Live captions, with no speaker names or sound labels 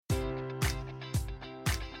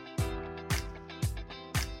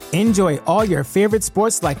Enjoy all your favorite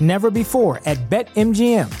sports like never before at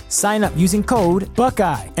BetMGM. Sign up using code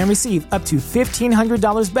Buckeye and receive up to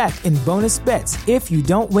 $1,500 back in bonus bets if you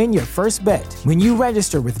don't win your first bet. When you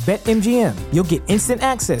register with BetMGM, you'll get instant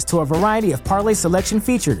access to a variety of parlay selection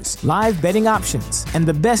features, live betting options, and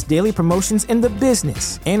the best daily promotions in the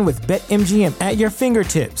business. And with BetMGM at your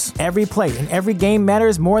fingertips, every play and every game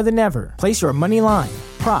matters more than ever. Place your money line,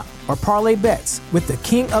 prop, or parlay bets with the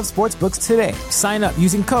king of sportsbooks today. Sign up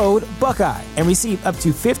using code Buckeye and receive up to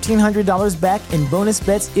 $1,500 back in bonus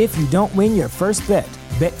bets if you don't win your first bet.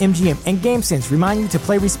 BetMGM and GameSense remind you to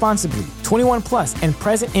play responsibly. 21 plus and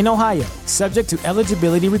present in Ohio, subject to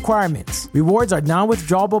eligibility requirements. Rewards are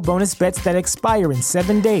non-withdrawable bonus bets that expire in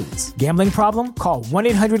 7 days. Gambling problem? Call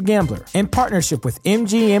 1-800-GAMBLER. In partnership with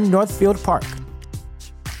MGM Northfield Park.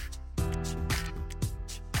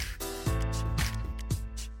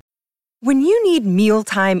 When you need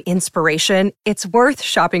mealtime inspiration, it's worth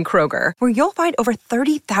shopping Kroger, where you'll find over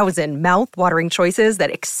 30,000 mouth-watering choices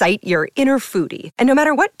that excite your inner foodie. And no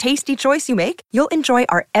matter what tasty choice you make, you'll enjoy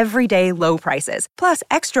our everyday low prices, plus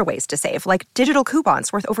extra ways to save, like digital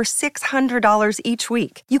coupons worth over $600 each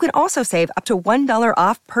week. You can also save up to $1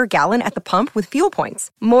 off per gallon at the pump with fuel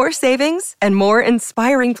points. More savings and more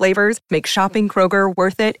inspiring flavors make shopping Kroger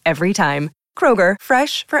worth it every time. Kroger,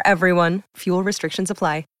 fresh for everyone. Fuel restrictions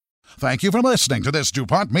apply. Thank you for listening to this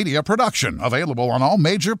DuPont Media production, available on all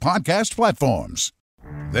major podcast platforms.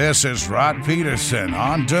 This is Rod Peterson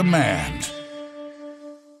on demand.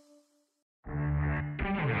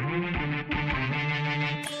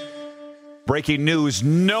 Breaking news,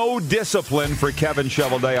 no discipline for Kevin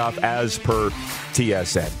Cheveldayoff as per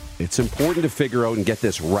TSN. It's important to figure out and get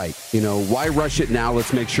this right. You know, why rush it now?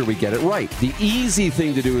 Let's make sure we get it right. The easy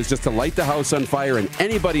thing to do is just to light the house on fire, and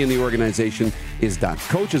anybody in the organization is done.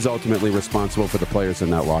 Coach is ultimately responsible for the players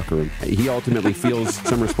in that locker room. He ultimately feels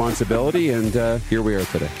some responsibility, and here we are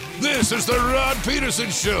today. This is the Rod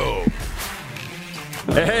Peterson Show.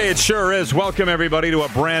 Hey, it sure is. Welcome, everybody, to a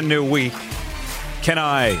brand new week. Can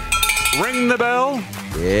I ring the bell?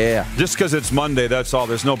 Yeah. Just because it's Monday, that's all.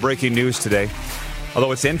 There's no breaking news today.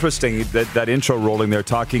 Although it's interesting that intro rolling there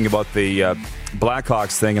talking about the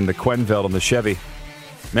Blackhawks thing and the Quenneville and the Chevy.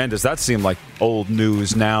 Man, does that seem like old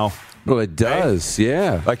news now? Well, it does,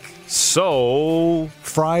 yeah. Like, so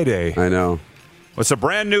Friday. I know. Well, it's a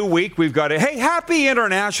brand new week. We've got hey, happy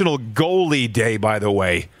International Goalie Day, by the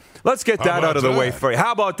way. Let's get that out of the way first.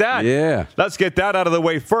 How about that? Yeah. Let's get that out of the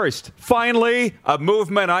way first. Finally, a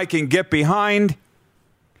movement I can get behind.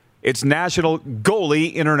 It's International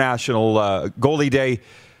Goalie Day.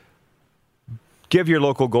 Give your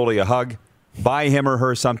local goalie a hug, buy him or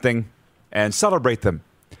her something, and celebrate them.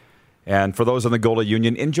 And for those in the goalie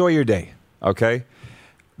union, enjoy your day, okay?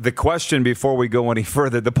 The question before we go any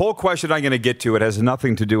further, the poll question I'm going to get to, it has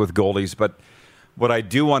nothing to do with goalies, but what I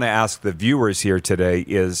do want to ask the viewers here today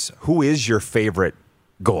is, who is your favorite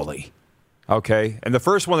goalie? Okay, and the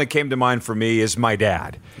first one that came to mind for me is my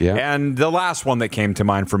dad. Yeah. And the last one that came to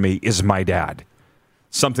mind for me is my dad.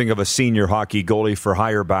 Something of a senior hockey goalie for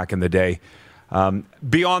hire back in the day.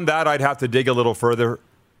 Beyond that, I'd have to dig a little further.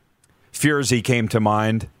 Fierzy came to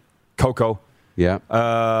mind. Coco. Yeah.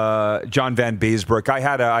 John Van Beesbroek. I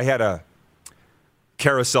had a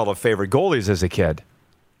carousel of favorite goalies as a kid.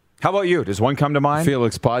 How about you? Does one come to mind?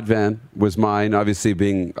 Felix Potvin was mine, obviously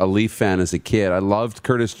being a Leaf fan as a kid. I loved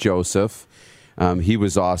Curtis Joseph. He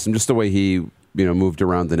was awesome. Just the way he moved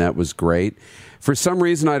around the net was great. For some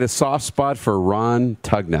reason, I had a soft spot for Ron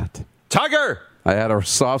Tugnut. Tugger! I had a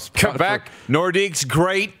soft spot Quebec. Nordique's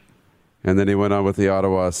great. And then he went on with the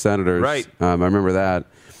Ottawa Senators. Right. I remember that.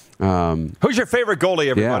 Who's your favorite goalie,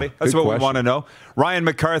 everybody? Yeah, That's what question. we want to know. Ryan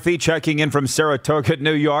McCarthy checking in from Saratoga,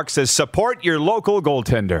 New York, says, support your local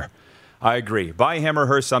goaltender. I agree. Buy him or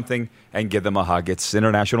her something and give them a hug. It's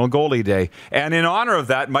International Goalie Day. And in honor of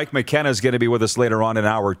that, Mike McKenna is going to be with us later on in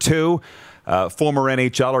hour 2. Former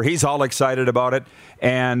NHLer. He's all excited about it.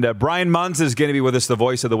 And Brian Munz is going to be with us, the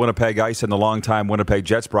voice of the Winnipeg Ice and the longtime Winnipeg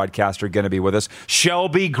Jets broadcaster, going to be with us.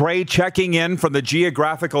 Shelby Gray checking in from the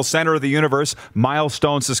geographical center of the universe,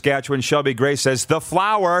 Milestone, Saskatchewan. Shelby Gray says, the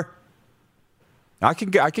flower. I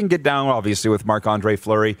can get down, obviously, with Marc-Andre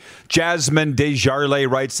Fleury. Jasmine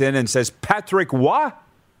Desjardins writes in and says, Patrick Waugh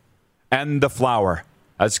and the flower.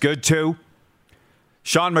 That's good, too.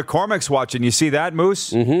 Sean McCormick's watching. You see that,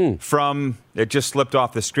 Moose? Mm-hmm. From, it just slipped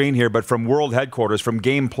off the screen here, but from World Headquarters, from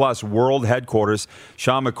Game Plus World Headquarters,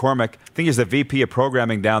 Sean McCormick, I think he's the VP of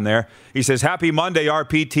programming down there. He says, happy Monday,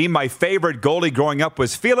 RP team. My favorite goalie growing up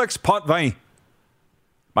was Felix Potvin.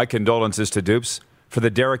 My condolences to Dupes for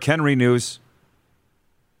the Derrick Henry news.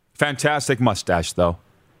 Fantastic mustache, though.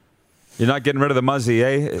 You're not getting rid of the Muzzy,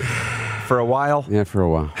 eh? For a while? Yeah, for a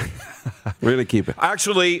while. We're going to keep it.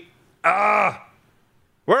 Actually,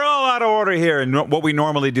 we're all out of order here in what we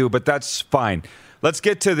normally do, but that's fine. Let's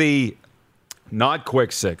get to the, not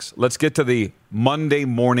quick six, let's get to the Monday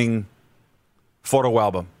morning photo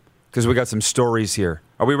album, because we got some stories here.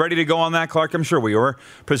 Are we ready to go on that, Clark? I'm sure we are.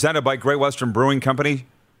 Presented by Great Western Brewing Company.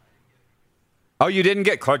 Oh, you didn't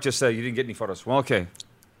get, Clark just said you didn't get any photos. Well, okay.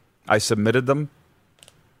 I submitted them.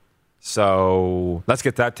 So let's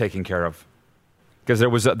get that taken care of. Because there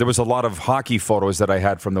was a lot of hockey photos that I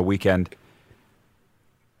had from the weekend.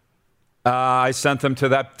 I sent them to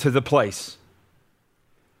the place.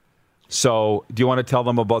 So do you want to tell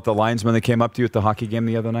them about the linesman that came up to you at the hockey game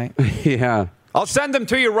the other night? Yeah. I'll send them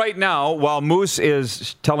to you right now while Moose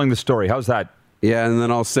is telling the story. How's that? Yeah, and then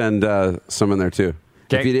I'll send some in there too.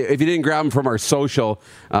 Okay. If you didn't grab them from our social,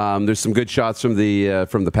 there's some good shots from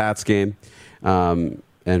the Pats game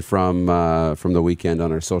and from the weekend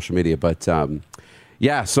on our social media. But so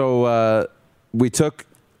we took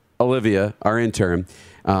Olivia, our intern.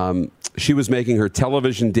 She was making her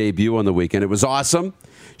television debut on the weekend. It was awesome.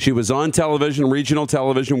 She was on television, regional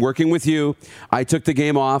television, working with you. I took the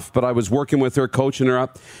game off, but I was working with her, coaching her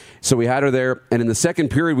up. So we had her there. And in the second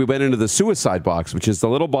period, we went into the suicide box, which is the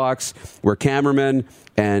little box where cameramen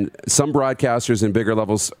and some broadcasters in bigger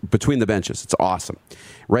levels between the benches. It's awesome.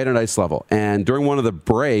 Right at ice level. And during one of the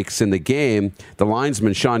breaks in the game, the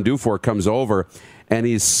linesman, Sean Dufour, comes over, and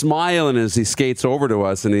he's smiling as he skates over to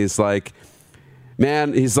us. And he's like,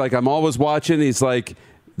 man, I'm always watching. He's like,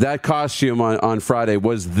 that costume on Friday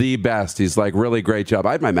was the best. He's like, really great job.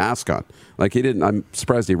 I had my mask on. Like, I'm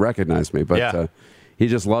surprised he recognized me, but he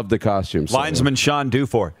just loved the costume. So. Linesman Sean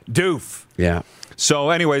Dufour. Doof. Yeah. So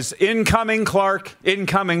anyways, incoming, Clark,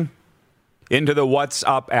 into the What's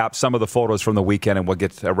Up app, some of the photos from the weekend, and we'll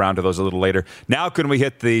get around to those a little later. Now can we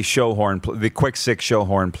hit the show horn, the quick six show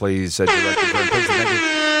horn, please, Director Glenn, please, thank you.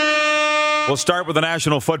 We'll start with the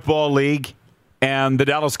National Football League and the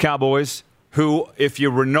Dallas Cowboys, who, if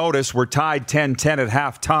you notice, were tied 10-10 at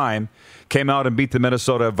halftime, came out and beat the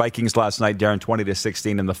Minnesota Vikings last night, Darren,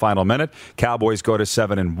 20-16 in the final minute. Cowboys go to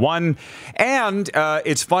 7-1. And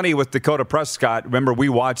it's funny with Dakota Prescott. Remember, we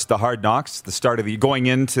watched the Hard Knocks, the start of going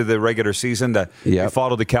into the regular season. We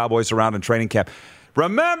followed the Cowboys around in training camp.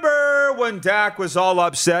 Remember when Dak was all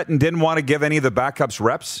upset and didn't want to give any of the backups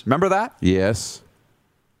reps? Remember that? Yes.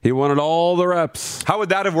 He wanted all the reps. How would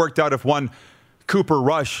that have worked out if Cooper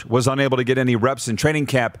Rush was unable to get any reps in training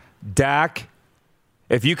camp? Dak,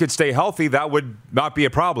 if you could stay healthy, that would not be a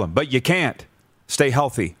problem. But you can't stay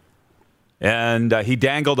healthy. And he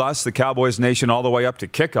dangled us, the Cowboys Nation, all the way up to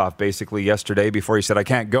kickoff, basically, yesterday before he said, I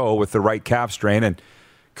can't go with the right calf strain. And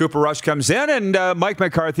Cooper Rush comes in, and Mike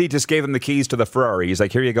McCarthy just gave him the keys to the Ferrari. He's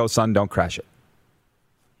like, here you go, son, don't crash it.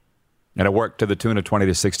 And it worked to the tune of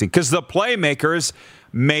 20-16 because the playmakers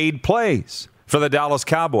made plays for the Dallas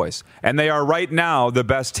Cowboys. And they are right now the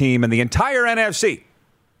best team in the entire NFC.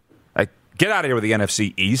 Get out of here with the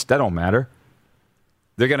NFC East. That don't matter.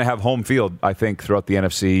 They're going to have home field, I think, throughout the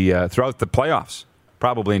NFC, throughout the playoffs,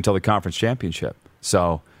 probably until the conference championship.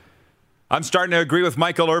 So I'm starting to agree with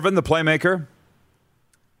Michael Irvin, the playmaker.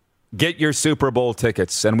 Get your Super Bowl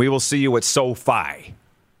tickets, and we will see you at SoFi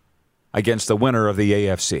against the winner of the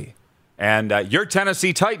AFC. And your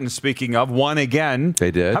Tennessee Titans, speaking of, won again.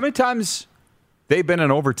 They did. How many times they've been in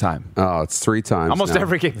overtime? Oh, it's 3 times. Almost now.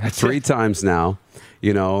 Every game. That's 3 times now.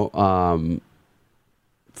 5-2.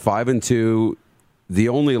 The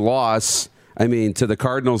only loss, to the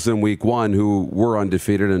Cardinals in week 1, who were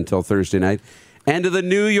undefeated until Thursday night, and to the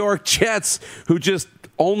New York Jets, who just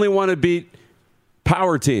only want to beat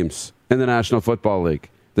power teams in the National Football League,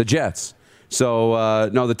 the Jets. So,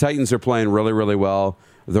 no, the Titans are playing really, really well.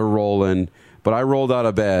 They're rolling. But I rolled out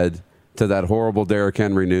of bed to that horrible Derrick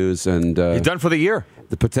Henry news. And you're done for the year.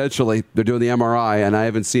 Potentially, they're doing the MRI, and I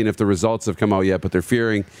haven't seen if the results have come out yet, but they're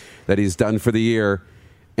fearing that he's done for the year.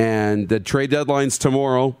 And the trade deadline's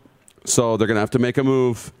tomorrow, so they're going to have to make a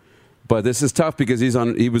move. But this is tough because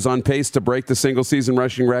he was on pace to break the single-season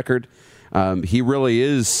rushing record. He really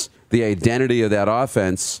is the identity of that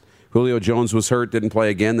offense. Julio Jones was hurt, didn't play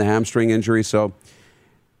again, the hamstring injury. So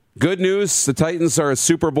good news, the Titans are a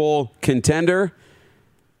Super Bowl contender,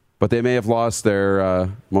 but they may have lost their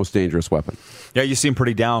most dangerous weapon. Yeah, you seem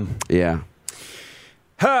pretty down. Yeah.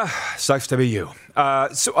 Sucks to be you.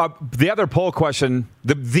 So the other poll question,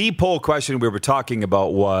 the poll question we were talking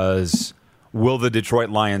about was, will the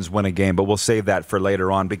Detroit Lions win a game? But we'll save that for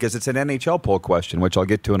later on because it's an NHL poll question, which I'll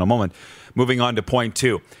get to in a moment. Moving on to point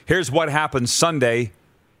 2. Here's what happened Sunday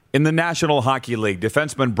In the National Hockey League,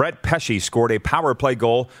 defenseman Brett Pesce scored a power play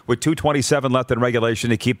goal with 2:27 left in regulation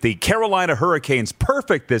to keep the Carolina Hurricanes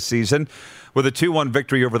perfect this season with a 2-1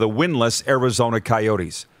 victory over the winless Arizona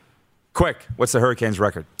Coyotes. Quick, what's the Hurricanes'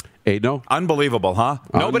 record? 8-0. Unbelievable, huh?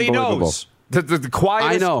 Nobody knows. The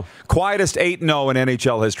quietest 8-0 in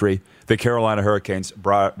NHL history, the Carolina Hurricanes.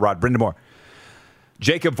 Rod Brindamore.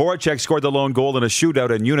 Jacob Voracek scored the lone goal in a shootout,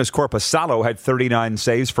 and Eunice Korpisalo had 39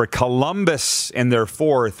 saves for Columbus in their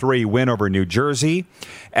 4-3 win over New Jersey.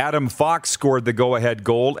 Adam Fox scored the go-ahead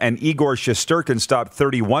goal, and Igor Shesterkin stopped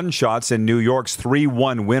 31 shots in New York's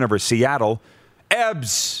 3-1 win over Seattle.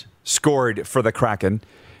 Ebbs scored for the Kraken,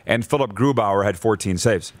 and Philip Grubauer had 14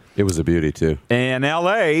 saves. It was a beauty, too. In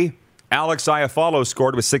L.A., Alex Iafallo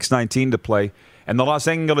scored with 6:19 to play, and the Los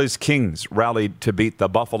Angeles Kings rallied to beat the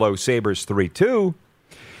Buffalo Sabres 3-2.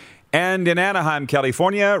 And in Anaheim,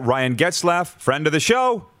 California, Ryan Getzlaf, friend of the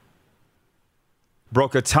show,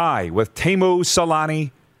 broke a tie with Teemu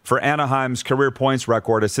Selanne for Anaheim's career points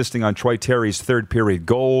record, assisting on Troy Terry's third-period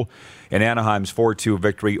goal in Anaheim's 4-2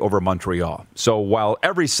 victory over Montreal. So while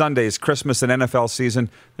every Sunday is Christmas and NFL season,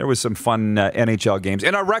 there was some fun NHL games.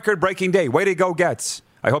 And a record-breaking day. Way to go, Getz.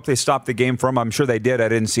 I hope they stopped the game for him. I'm sure they did. I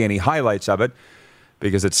didn't see any highlights of it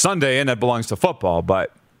because it's Sunday and that belongs to football,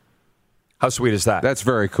 but how sweet is that? That's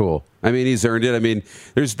very cool. I mean, he's earned it. I mean,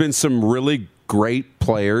 there's been some really great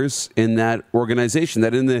players in that organization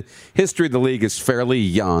that in the history of the league is fairly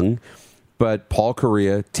young, but Paul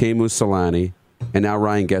Kariya, Teemu Selanne, and now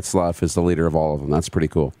Ryan Getzlaf is the leader of all of them. That's pretty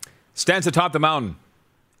cool. Stands atop the mountain,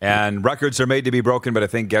 and records are made to be broken, but I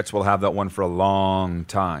think Getz will have that one for a long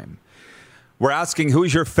time. We're asking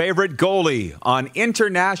who's your favorite goalie on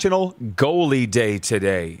International Goalie Day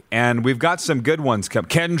today, and we've got some good ones coming.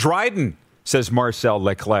 Ken Dryden, says Marcel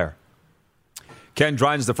Leclerc. Ken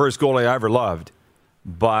Dryden's the first goalie I ever loved,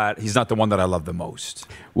 but he's not the one that I love the most.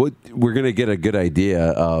 Well, we're going to get a good idea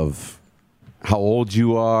of how old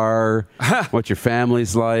you are, what your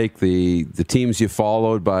family's like, the teams you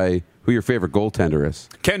followed, by who your favorite goaltender is.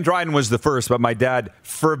 Ken Dryden was the first, but my dad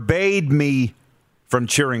forbade me from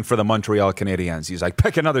cheering for the Montreal Canadiens. He's like,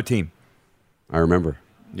 pick another team. I remember.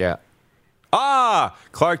 Yeah.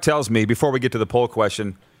 Clark tells me, before we get to the poll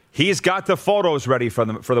question, he's got the photos ready for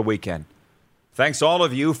the weekend. Thanks all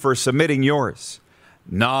of you for submitting yours.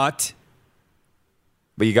 But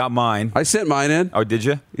you got mine. I sent mine in. Oh, did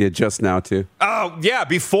you? Yeah, just now, too. Oh, yeah,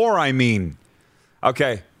 before, I mean.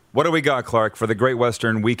 Okay, what do we got, Clark, for the Great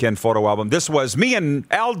Western Weekend Photo Album? This was me and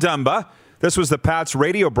Al Dumba. This was the Pats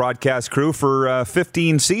radio broadcast crew for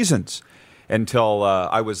 15 seasons until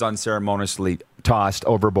I was unceremoniously tossed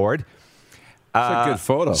overboard. That's a good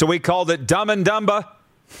photo. So we called it Dumb and Dumba.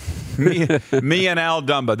 me and Al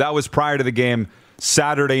Dumba. That was prior to the game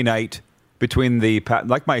Saturday night between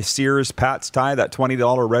like my Sears Pats tie, that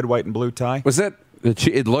 $20 red, white, and blue tie. Was it?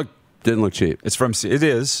 Didn't look cheap. It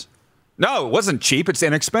is. No, it wasn't cheap. It's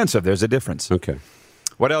inexpensive. There's a difference. Okay.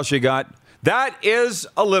 What else you got? That is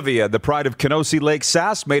Olivia, the pride of Kenosha Lake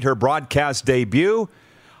Sask, made her broadcast debut.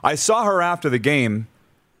 I saw her after the game.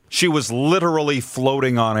 She was literally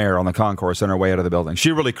floating on air on the concourse on her way out of the building.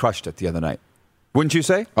 She really crushed it the other night. Wouldn't you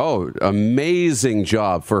say? Oh, amazing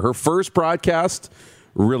job. For her first broadcast,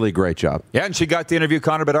 really great job. Yeah, and she got to interview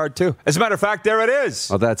Connor Bedard, too. As a matter of fact, there it is.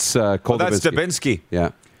 Oh, that's Cole that's Dubinsky. Yeah.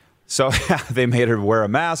 So they made her wear a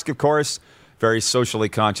mask, of course. Very socially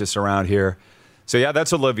conscious around here. So, yeah,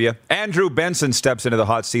 that's Olivia. Andrew Benson steps into the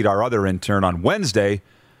hot seat, our other intern, on Wednesday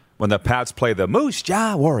when the Pats play the Moose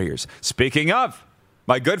Jaw Warriors. Speaking of,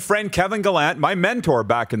 my good friend Kevin Gallant, my mentor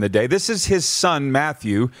back in the day, this is his son,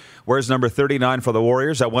 Matthew, wears number 39 for the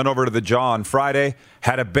Warriors. I went over to the Jaw on Friday,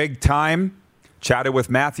 had a big time, chatted with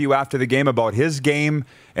Matthew after the game about his game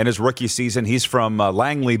and his rookie season. He's from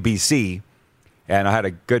Langley, BC, and I had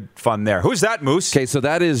a good fun there. Who's that, Moose? Okay, so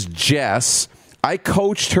that is Jess. I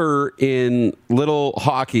coached her in little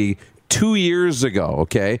hockey 2 years ago,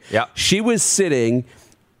 okay? Yeah. She was sitting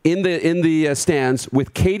in the stands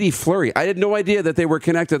with Katie Fleury. I had no idea that they were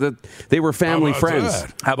connected, that they were family friends.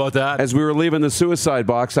 How about that? As we were leaving the suicide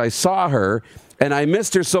box, I saw her, and I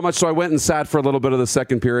missed her so much, so I went and sat for a little bit of the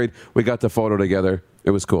second period. We got the photo together. It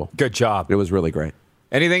was cool. Good job. It was really great.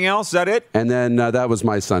 Anything else? Is that it? And then that was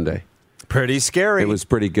my Sunday. Pretty scary. It was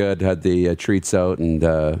pretty good. Had the treats out, and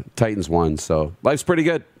Titans won, so life's pretty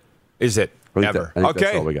good. Is it? Ever. I think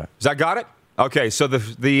that's all we got. Does that got it? Okay, so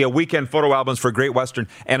the weekend photo albums for Great Western,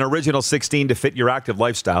 an original 16 to fit your active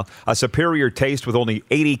lifestyle, a superior taste with only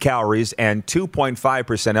 80 calories and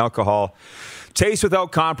 2.5% alcohol. Taste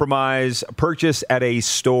without compromise. Purchase at a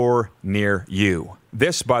store near you.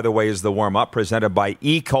 This, by the way, is the warm-up presented by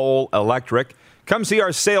Ecol Electric. Come see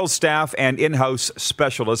our sales staff and in-house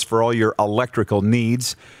specialists for all your electrical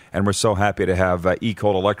needs. And we're so happy to have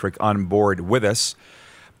E-Cold Electric on board with us.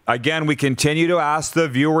 Again, we continue to ask the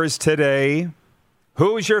viewers today,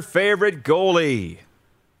 who's your favorite goalie?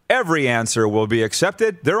 Every answer will be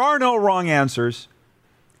accepted. There are no wrong answers.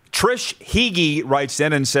 Trish Heege writes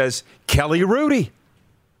in and says, Kelly Rudy.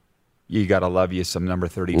 You got to love you some number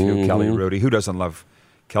 32, Kelly Rudy. Who doesn't love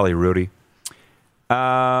Kelly Rudy?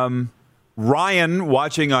 Ryan,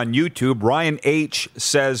 watching on YouTube, Ryan H.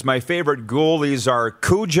 says, my favorite goalies are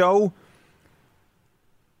Cujo,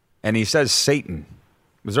 and he says Satan.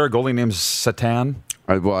 Was there a goalie named Satan?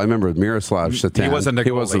 I remember Miroslav Satan. He wasn't a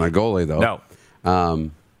goalie, though.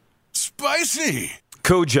 No. Spicy.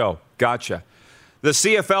 Cujo. Gotcha. The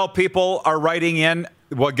CFL people are writing in.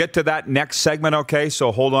 We'll get to that next segment, okay?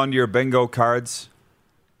 So hold on to your bingo cards.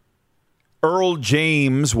 Earl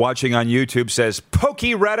James, watching on YouTube, says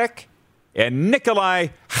Pokey Reddick and Nikolai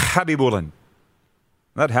Habibulin.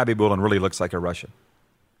 That Habibulin really looks like a Russian.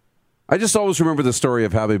 I just always remember the story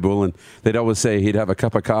of Habibulin. They'd always say he'd have a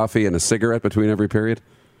cup of coffee and a cigarette between every period.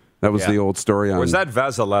 That was the old story. Or was that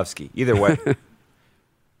Vasilevsky? Either way.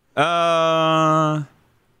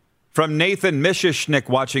 From Nathan Mishishnik,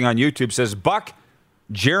 watching on YouTube, says Buck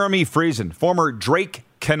Jeremy Friesen, former Drake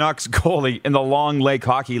Canucks goalie in the Long Lake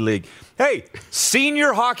Hockey League. Hey,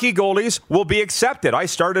 senior hockey goalies will be accepted. I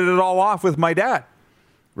started it all off with my dad,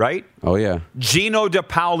 right? Oh, yeah. Gino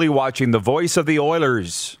DePauli, watching, the voice of the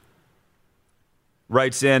Oilers,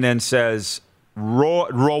 writes in and says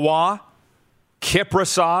Roy,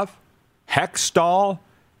 Kiprasov, Hextall,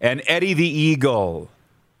 and Eddie the Eagle.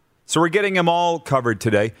 So we're getting them all covered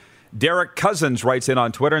today. Derek Cousins writes in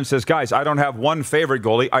on Twitter and says, guys, I don't have one favorite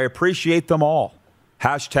goalie. I appreciate them all.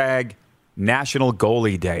 Hashtag National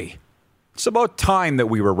Goalie Day. It's about time that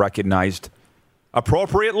we were recognized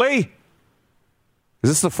appropriately. Is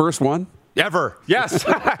this the first one? Ever. Yes.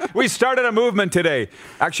 We started a movement today.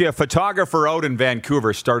 Actually, a photographer out in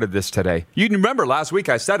Vancouver started this today. You remember last week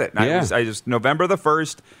I said it. Yeah. I just November the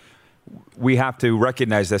 1st. We have to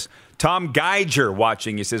recognize this. Tom Geiger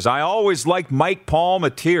watching. He says, I always liked Mike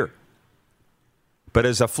Palmateer. But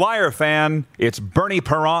as a Flyer fan, it's Bernie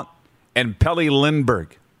Parent and Pelle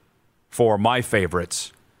Lindbergh for my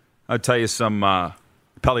favorites. I'll tell you some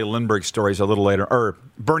Pelle Lindbergh stories a little later, or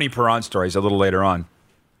Bernie Parent stories a little later on.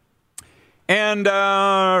 And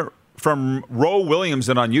from Ro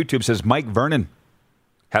Williamson on YouTube says, Mike Vernon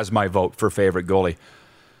has my vote for favorite goalie.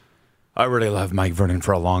 I really love Mike Vernon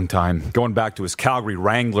for a long time. Going back to his Calgary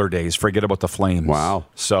Wrangler days. Forget about the Flames. Wow.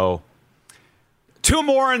 So 2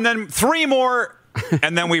 more and then 3 more,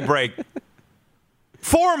 and then we break.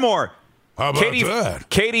 4 more. How about that?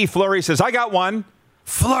 Katie Fleury says, I got one.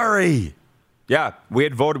 Fleury. Yeah, we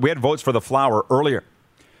had votes for the Flower earlier.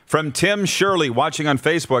 From Tim Shirley, watching on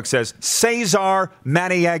Facebook, says, Cesar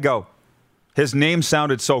Maniego. His name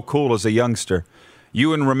sounded so cool as a youngster. You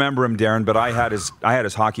wouldn't remember him, Darren, but I had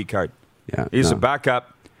his hockey card. Yeah, He's a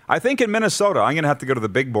backup. I think in Minnesota. I'm going to have to go to the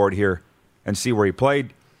big board here and see where he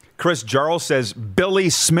played. Chris Jarl says Billy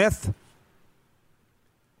Smith.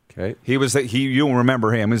 Okay. You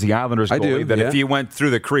remember him. He was the Islanders goalie. I do, That yeah. if you went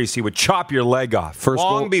through the crease, he would chop your leg off.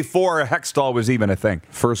 Long before Hextall was even a thing.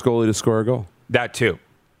 First goalie to score a goal. That too.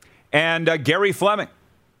 And Gary Fleming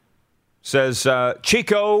says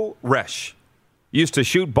Chico Resch used to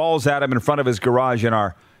shoot balls at him in front of his garage in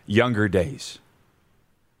our younger days.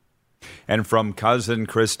 And from cousin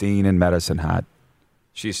Christine in Medicine Hat,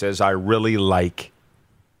 she says, I really like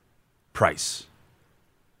Price.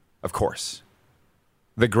 Of course.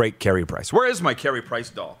 The great Carey Price. Where is my Carey Price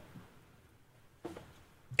doll?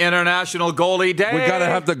 International Goalie Day. We got to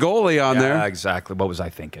have the goalie on there. Exactly. What was I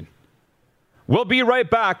thinking? We'll be right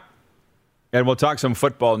back, and we'll talk some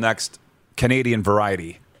football next. Canadian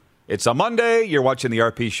variety. It's a Monday. You're watching the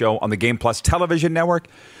RP Show on the Game Plus television network,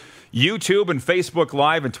 YouTube and Facebook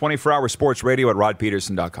Live, and 24-hour sports radio at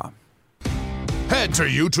rodpeterson.com. Head to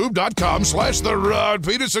youtube.com/The Rod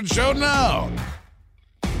Peterson Show now.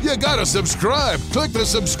 You gotta subscribe. Click the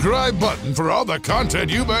subscribe button for all the content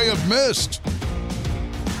you may have missed.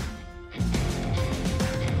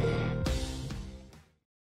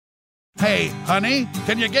 Hey, honey,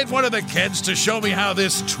 can you get one of the kids to show me how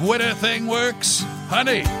this Twitter thing works?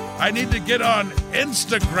 Honey, I need to get on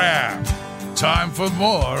Instagram. Time for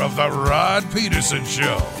more of The Rod Peterson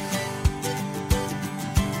Show.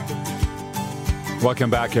 Welcome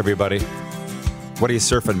back, everybody. What are you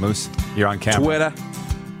surfing, Moose? You're on camera. Twitter.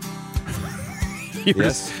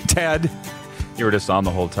 Yes. Ted, you were just on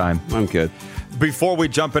the whole time. I'm good. Before we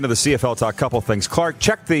jump into the CFL talk, couple things. Clark,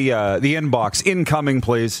 check the inbox. Incoming,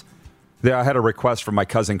 please. I had a request from my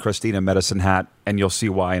cousin Christina Medicine Hat, and you'll see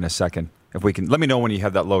why in a second. If we can, let me know when you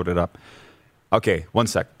have that loaded up. Okay, one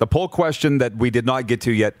sec. The poll question that we did not get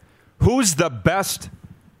to yet: who's the best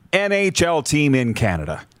NHL team in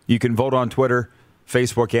Canada? You can vote on Twitter,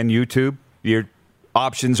 Facebook, and YouTube. Your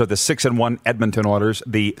options are the 6-1 Edmonton Oilers,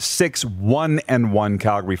 the 6-1-1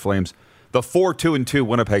 Calgary Flames, the 4-2-2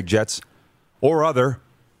 Winnipeg Jets, or other,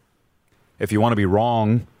 if you want to be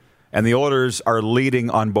wrong. And the Oilers are leading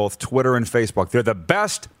on both Twitter and Facebook. They're the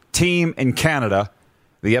best team in Canada,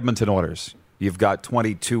 the Edmonton Oilers. You've got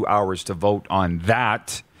 22 hours to vote on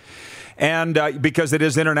that. And because it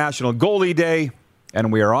is International Goalie Day,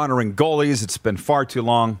 and we are honoring goalies, it's been far too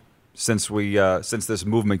long since this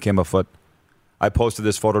movement came afoot. I posted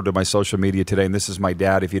this photo to my social media today, and this is my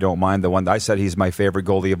dad, if you don't mind, the one I said he's my favorite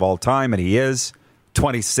goalie of all time, and he is.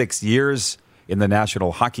 26 years in the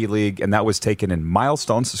National Hockey League, and that was taken in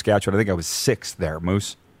Milestone, Saskatchewan. I think I was 6th there,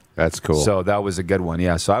 Moose. That's cool. So that was a good one,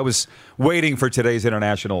 yeah. So I was waiting for today's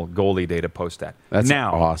International Goalie Day to post that. That's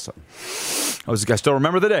now, awesome. I still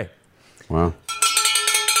remember the day. Wow.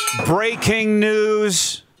 Breaking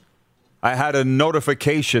news. I had a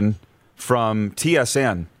notification from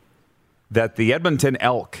TSN that the Edmonton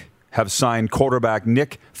Elk have signed quarterback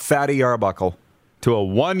Nick Fatty Arbuckle to a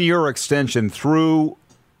 1-year extension through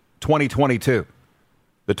 2022.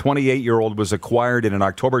 The 28-year-old was acquired in an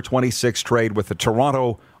October 26 trade with the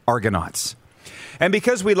Toronto Argonauts. And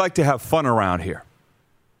because we like to have fun around here,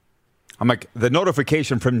 I'm like, the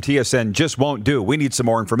notification from TSN just won't do. We need some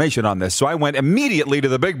more information on this. So I went immediately to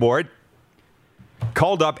the big board,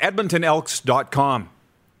 called up EdmontonElks.com.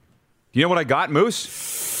 You know what I got,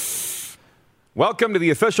 Moose? Welcome to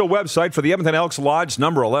the official website for the Edmonton Elks Lodge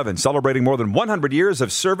number 11, celebrating more than 100 years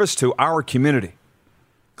of service to our community.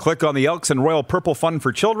 Click on the Elks and Royal Purple Fund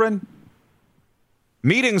for Children.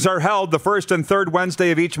 Meetings are held the first and third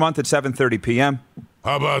Wednesday of each month at 7:30 p.m.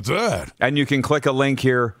 How about that? And you can click a link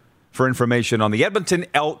here for information on the Edmonton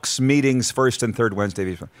Elks meetings first and third Wednesday of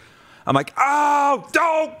each month. I'm like, oh,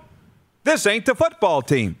 don't! This ain't the football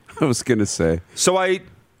team. I was going to say. So I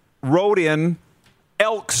wrote in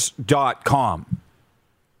Elks.com.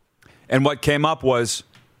 And what came up was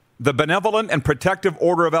the Benevolent and Protective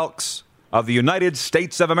Order of Elks of the United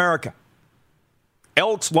States of America.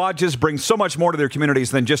 Elks Lodges bring so much more to their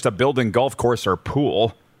communities than just a building, golf course, or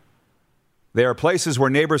pool. They are places where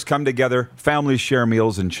neighbors come together, families share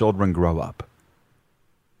meals, and children grow up.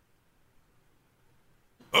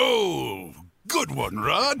 Oh, good one,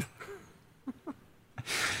 Rod.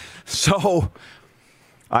 So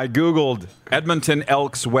I Googled Edmonton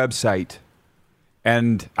Elks website,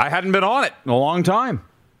 and I hadn't been on it in a long time.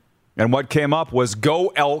 And what came up was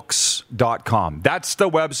GoElks.com. That's the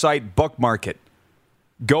website. Bookmark it.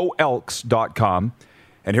 GoElks.com.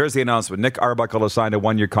 And here's the announcement. Nick Arbuckle has signed a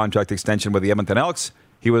 1-year contract extension with the Edmonton Elks.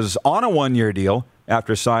 He was on a 1-year deal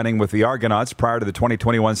after signing with the Argonauts prior to the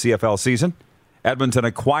 2021 CFL season. Edmonton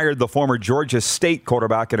acquired the former Georgia State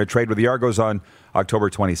quarterback in a trade with the Argos on October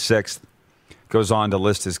 26th. Goes on to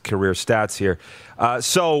list his career stats here.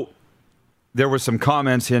 So there were some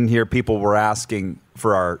comments in here. People were asking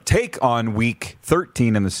for our take on Week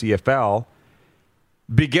 13 in the CFL.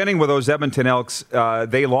 Beginning with those Edmonton Elks,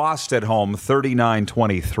 they lost at home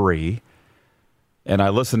 39-23. And I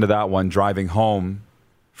listened to that one driving home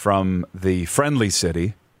from the friendly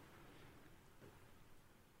city.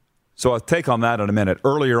 So I'll take on that in a minute.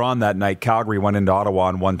 Earlier on that night, Calgary went into Ottawa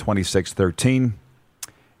and won 26-13.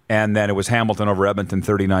 And then it was Hamilton over Edmonton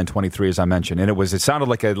 39-23, as I mentioned. And it sounded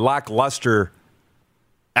like a lackluster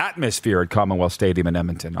atmosphere at Commonwealth Stadium in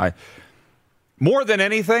Edmonton. More than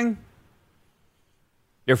anything,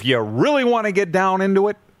 if you really want to get down into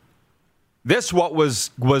it, what was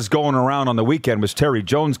going around on the weekend was Terry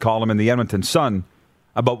Jones' column in the Edmonton Sun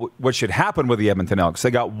about what should happen with the Edmonton Elks.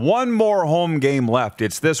 They got one more home game left.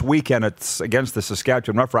 It's this weekend. It's against the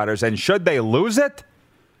Saskatchewan Roughriders. And should they lose it,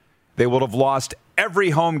 they would have lost every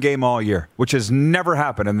home game all year, which has never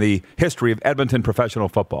happened in the history of Edmonton professional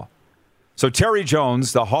football. So Terry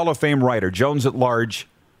Jones, the Hall of Fame writer, Jones at Large,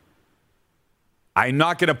 I'm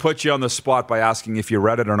not going to put you on the spot by asking if you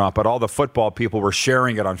read it or not, but all the football people were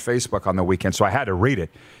sharing it on Facebook on the weekend, so I had to read it.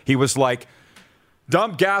 He was like,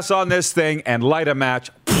 dump gas on this thing and light a match,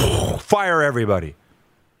 fire everybody.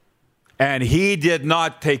 And he did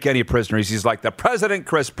not take any prisoners. He's like the president,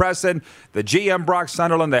 Chris Preston, the GM, Brock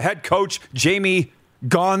Sunderland, the head coach, Jamie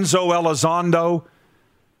Gonzo Elizondo.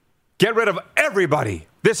 Get rid of everybody.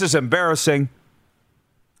 This is embarrassing.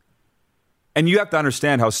 And you have to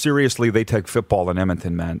understand how seriously they take football in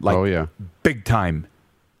Edmonton, man. Like, oh, yeah. Big time.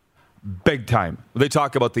 Big time. They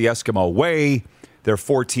talk about the Eskimo way. their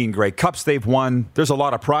 14 Grey Cups they've won. There's a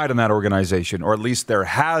lot of pride in that organization, or at least there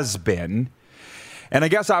has been. And I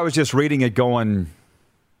guess I was just reading it going,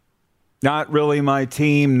 not really my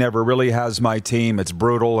team, never really has my team. It's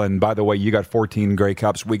brutal. And by the way, you got 14 Grey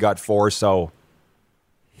Cups, we got 4, so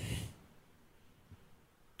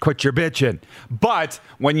quit your bitching. But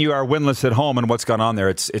when you are winless at home and what's gone on there,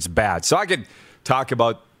 it's bad. So I could talk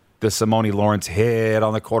about the Simone Lawrence hit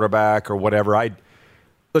on the quarterback or whatever.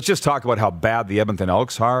 Let's just talk about how bad the Edmonton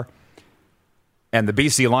Elks are. And the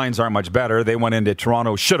BC Lions aren't much better. They went into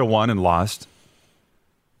Toronto, should have won and lost.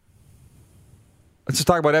 Let's just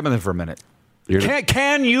talk about Edmonton for a minute.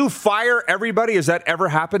 Can you fire everybody? Has that ever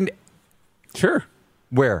happened? Sure.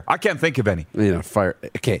 Where? I can't think of any. Fire.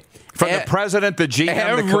 Okay. From the president, the GM,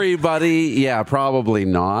 everybody, yeah, probably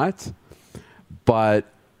not. But,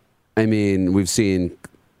 I mean, we've seen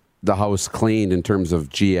the house cleaned in terms of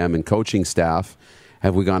GM and coaching staff.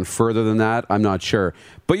 Have we gone further than that? I'm not sure.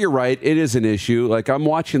 But you're right. It is an issue. Like, I'm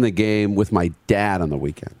watching the game with my dad on the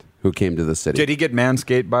weekend, who came to the city. Did he get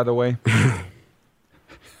manscaped, by the way?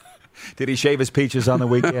 Did he shave his peaches on the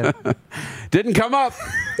weekend? Didn't come up.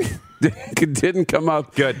 Didn't come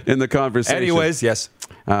up. Good. In the conversation. Anyways, yes.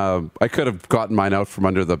 I could have gotten mine out from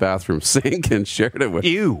under the bathroom sink and shared it with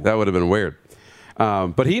you. That would have been weird.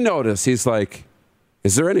 But he noticed. He's like,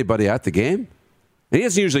 is there anybody at the game? And he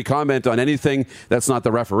doesn't usually comment on anything that's not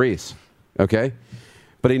the referees. Okay?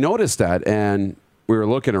 But he noticed that, and we were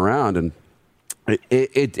looking around, and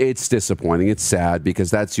it's disappointing. It's sad because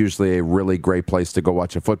that's usually a really great place to go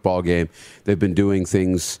watch a football game. They've been doing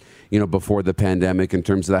things, before the pandemic in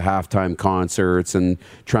terms of the halftime concerts and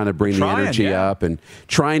trying to bring the energy up and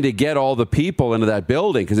trying to get all the people into that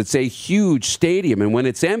building because it's a huge stadium. And when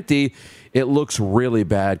it's empty, it looks really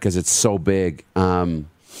bad because it's so big. You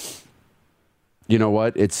know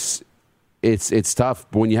what? It's tough.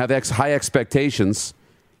 But when you have high expectations,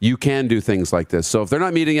 you can do things like this. So if they're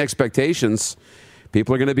not meeting expectations,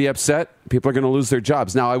 people are going to be upset. People are going to lose their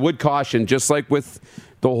jobs. Now, I would caution, just like with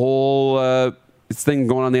the whole thing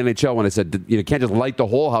going on in the NHL when I said you can't just light the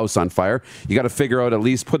whole house on fire. You got to figure out, at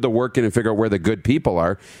least put the work in and figure out where the good people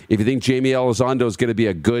are. If you think Jamie Elizondo is going to be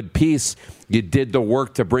a good piece, you did the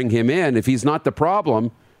work to bring him in. If he's not the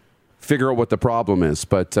problem, figure out what the problem is.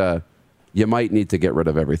 But you might need to get rid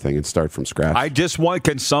of everything and start from scratch. I just want,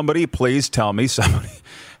 can somebody please tell me,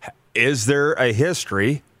 is there a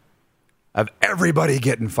history of everybody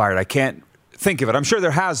getting fired? I can't think of it. I'm sure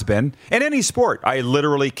there has been. In any sport, I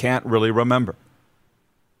literally can't really remember.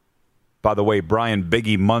 By the way, Brian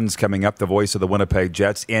Biggie Munz coming up, the voice of the Winnipeg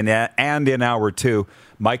Jets. In hour 2,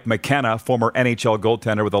 Mike McKenna, former NHL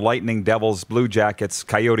goaltender with the Lightning, Devils, Blue Jackets,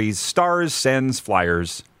 Coyotes, Stars, Sens,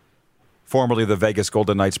 Flyers, formerly the Vegas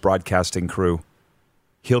Golden Knights broadcasting crew.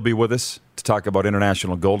 He'll be with us to talk about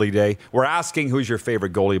International Goalie Day. We're asking who's your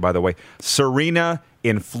favorite goalie, by the way. Serena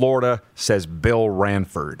in Florida says Bill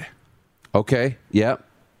Ranford. Okay, yeah.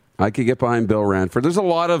 I could get behind Bill Ranford. There's a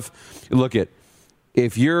lot of,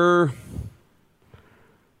 if you're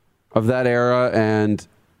of that era and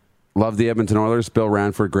love the Edmonton Oilers, Bill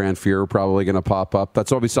Ranford, Grant Fuhr probably going to pop up. That's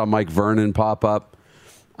why we saw Mike Vernon pop up.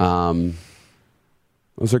 Those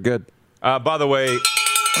are good. By the way,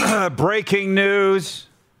 breaking news,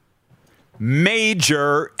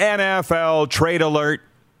 major NFL trade alert.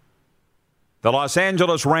 The Los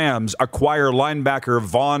Angeles Rams acquire linebacker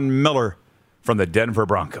Von Miller from the Denver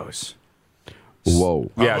Broncos. Whoa.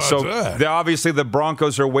 Yeah, so obviously the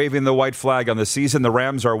Broncos are waving the white flag on the season. The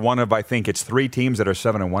Rams are one of, I think it's 3 teams that are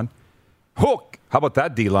 7-1. Hook. How about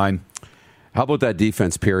that D-line? How about that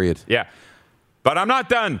defense, period? Yeah. But I'm not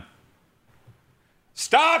done.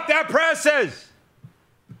 Stop the presses!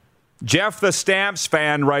 Jeff the Stamps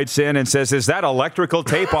fan writes in and says, is that electrical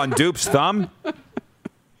tape on Dupe's thumb?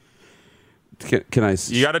 Can I?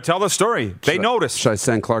 You got to tell the story. They noticed. Should I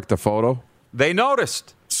send Clark the photo? They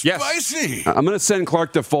noticed. Spicy. Yes. I'm going to send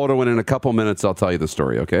Clark the photo, and in a couple minutes, I'll tell you the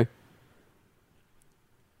story, okay?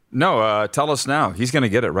 No, tell us now. He's going to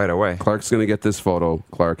get it right away. Clark's going to get this photo.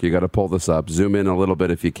 Clark, you got to pull this up. Zoom in a little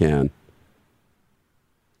bit if you can.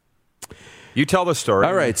 You tell the story.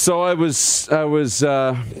 All right. So I was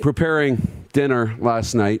preparing dinner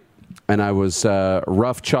last night, and I was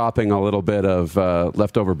rough chopping a little bit of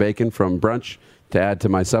leftover bacon from brunch to add to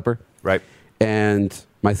my supper. Right. And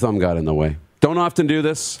my thumb got in the way. Don't often do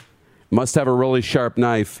this. Must have a really sharp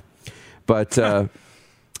knife. But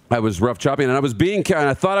I was rough chopping, and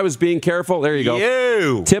I thought I was being careful. There you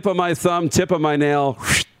go. Tip of my thumb, tip of my nail,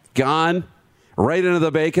 gone. Right into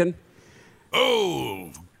the bacon.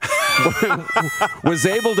 Oh. Was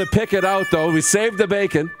able to pick it out, though. We saved the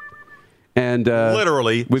bacon. And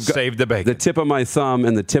literally we've saved the bacon. The tip of my thumb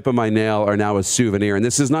and the tip of my nail are now a souvenir. And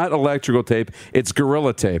this is not electrical tape. It's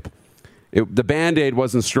Gorilla Tape. The Band-Aid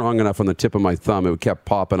wasn't strong enough on the tip of my thumb. It kept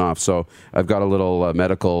popping off. So I've got a little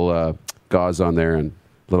medical gauze on there and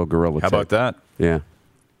little Gorilla Tape. How about that? Yeah.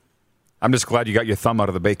 I'm just glad you got your thumb out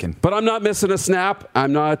of the bacon. But I'm not missing a snap.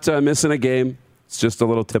 I'm not missing a game. It's just a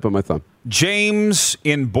little tip of my thumb. James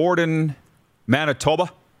in Borden,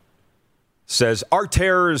 Manitoba, says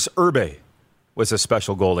Arturs Urbe was a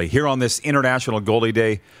special goalie. Here on this International Goalie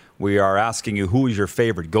Day, we are asking you, who is your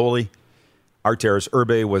favorite goalie? Arturs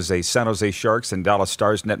Urbe was a San Jose Sharks and Dallas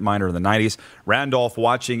Stars netminder in the 90s. Randolph,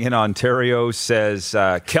 watching in Ontario, says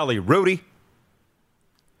Kelly Rudy.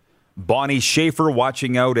 Bonnie Schaefer,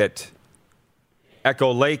 watching out at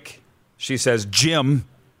Echo Lake. She says Jim,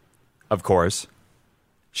 of course.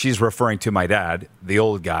 She's referring to my dad, the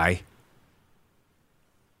old guy.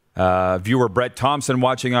 Viewer Brett Thompson,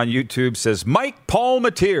 watching on YouTube, says Mike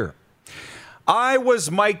Palmateer. I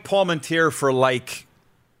was Mike Palmateer for like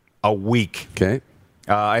a week. Okay.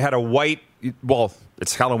 I had a white, well,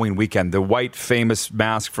 it's Halloween weekend, the white famous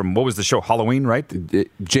mask from, what was the show, Halloween, right?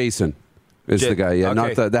 Jason is the guy, yeah.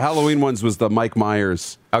 Okay. Not the Halloween ones was the Mike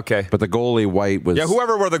Myers. Okay. But the goalie white was... Yeah,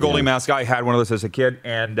 whoever wore the goalie mask, I had one of those as a kid,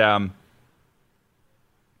 and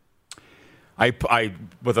I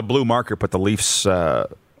with a blue marker, put the Leafs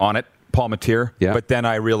on it, Palmateer, but then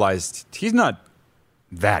I realized he's not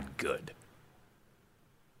that good.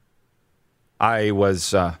 I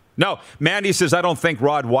was... No, Mandy says, I don't think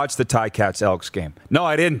Rod watched the Ticats-Elks game. No,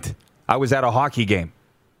 I didn't. I was at a hockey game.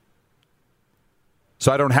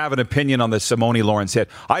 So I don't have an opinion on the Simone Lawrence hit.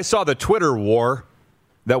 I saw the Twitter war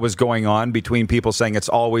that was going on between people saying it's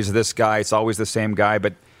always this guy, it's always the same guy,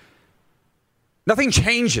 but nothing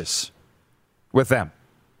changes with them.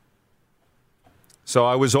 So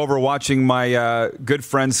I was over watching my good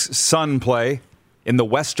friend's son play in the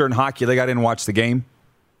Western Hockey League. I didn't watch the game.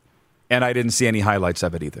 And I didn't see any highlights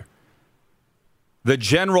of it either. The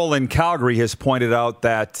general in Calgary has pointed out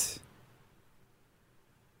that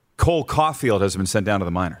Cole Caulfield has been sent down to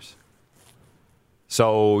the minors.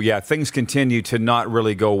 So, yeah, things continue to not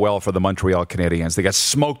really go well for the Montreal Canadiens. They got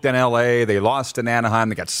smoked in L.A., they lost in Anaheim,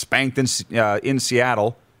 they got spanked in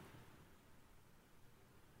Seattle.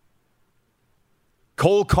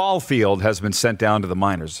 Cole Caulfield has been sent down to the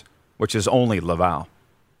minors, which is only Laval.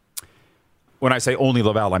 When I say only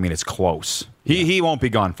Laval, I mean it's close. He won't be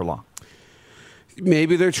gone for long.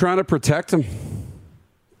 Maybe they're trying to protect him.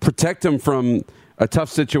 Protect him from a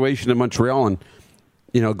tough situation in Montreal and,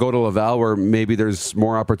 go to Laval where maybe there's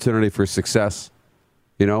more opportunity for success.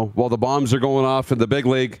 While the bombs are going off in the big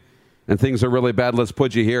league and things are really bad, let's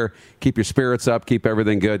put you here. Keep your spirits up. Keep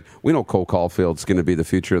everything good. We know Cole Caulfield's going to be the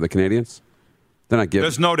future of the Canadiens. They're not giving.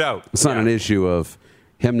 There's no doubt. It's not an issue of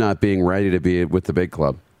him not being ready to be with the big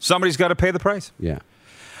club. Somebody's got to pay the price. Yeah.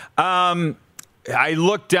 I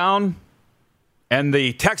looked down, and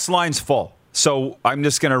the text line's full. So I'm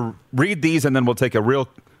just going to read these, and then we'll take a real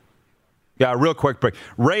quick break.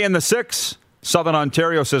 Ray in the 6, Southern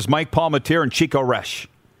Ontario, says Mike Palmateer and Chico Resch.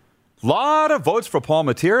 A lot of votes for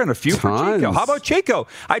Palmateer and a few for Chico. How about Chico?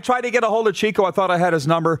 I tried to get a hold of Chico. I thought I had his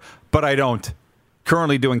number, but I don't.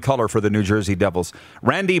 Currently doing color for the New Jersey Devils.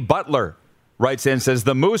 Randy Butler writes in, says,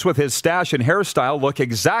 the Moose with his stash and hairstyle look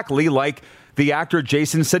exactly like the actor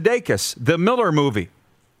Jason Sudeikis, the Miller movie.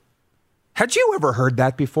 Had you ever heard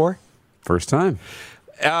that before? First time.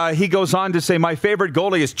 He goes on to say, my favorite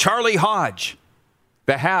goalie is Charlie Hodge,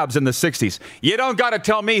 the Habs in the 60s. You don't got to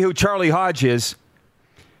tell me who Charlie Hodge is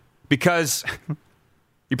because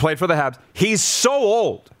he played for the Habs. He's so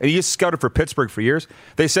old, and he scouted for Pittsburgh for years.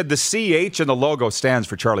 They said the CH in the logo stands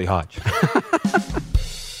for Charlie Hodge.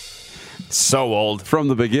 So old. From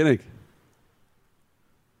the beginning.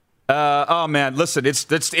 Oh, man, listen,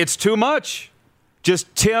 it's too much.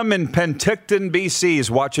 Just Tim in Penticton, BC is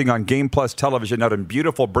watching on Game Plus television out in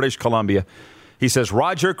beautiful British Columbia. He says,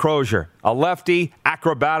 Roger Crozier, a lefty,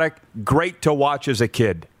 acrobatic, great to watch as a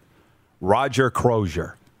kid. Roger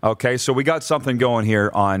Crozier. Okay, so we got something going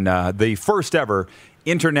here on the first ever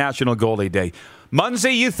International Goalie Day.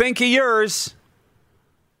 Munzy, you think of yours.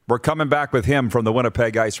 We're coming back with him from the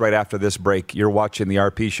Winnipeg Ice right after this break. You're watching the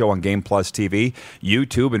RP Show on Game Plus TV,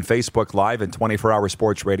 YouTube and Facebook Live, and 24-hour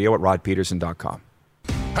sports radio at rodpeterson.com.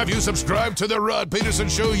 Have you subscribed to the Rod Peterson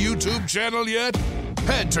Show YouTube channel yet?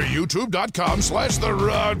 Head to youtube.com/The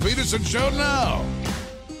Rod Peterson Show now.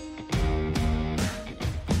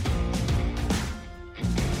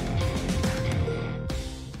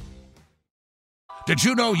 Did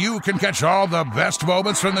you know you can catch all the best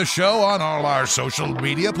moments from the show on all our social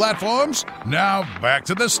media platforms? Now, back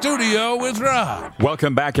to the studio with Rod.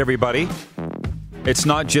 Welcome back, everybody. It's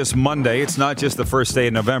not just Monday. It's not just the first day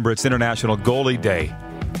of November. It's International Goalie Day.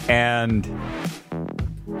 And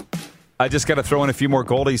I just got to throw in a few more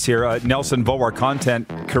goalies here. Nelson Vo, our content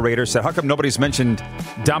curator, said, how come nobody's mentioned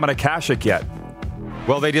Dominik Hasek yet?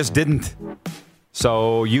 Well, they just didn't.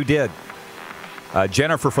 So you did.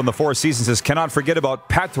 Jennifer from the Four Seasons says, cannot forget about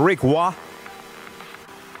Patrick Roy.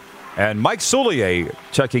 And Mike Soulier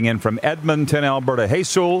checking in from Edmonton, Alberta. Hey,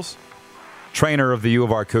 Souls, trainer of the U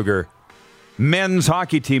of R Cougar men's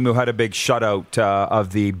hockey team who had a big shutout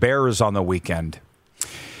of the Bears on the weekend.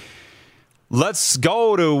 Let's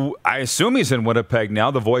go to, I assume he's in Winnipeg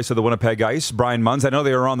now, the voice of the Winnipeg Ice, Brian Munz. I know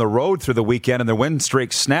they were on the road through the weekend and their win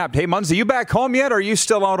streak snapped. Hey, Munz, are you back home yet or are you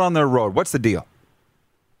still out on the road? What's the deal?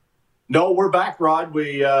 No, we're back, Rod.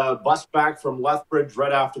 We bust back from Lethbridge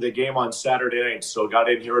right after the game on Saturday night. So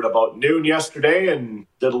got in here at about noon yesterday and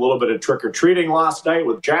did a little bit of trick-or-treating last night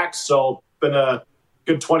with Jack. So it's been a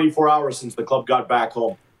good 24 hours since the club got back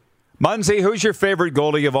home. Munzie, who's your favorite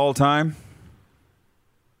goalie of all time?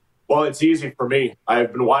 Well, it's easy for me.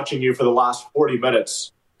 I've been watching you for the last 40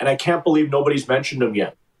 minutes, and I can't believe nobody's mentioned him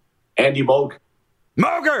yet. Andy Moog.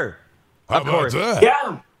 Moger! Of course.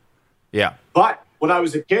 Yeah. But when I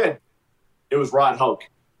was a kid, it was Rod Houck.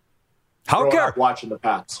 Houker. Watching the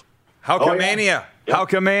Pats. Houkamania. Yeah.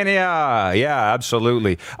 Houkamania. Yeah,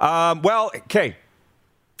 absolutely. Well, okay.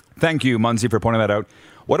 Thank you, Munzie, for pointing that out.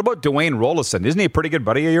 What about Dwayne Rollison? Isn't he a pretty good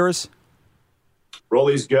buddy of yours?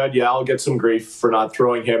 Rolly's good. Yeah, I'll get some grief for not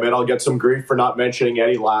throwing him in. I'll get some grief for not mentioning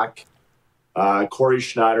Eddie Lack, Corey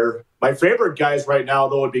Schneider. My favorite guys right now,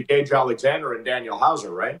 though, would be Gage Alexander and Daniel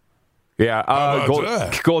Hauser, right? Yeah,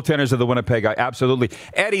 goaltenders of the Winnipeg, absolutely.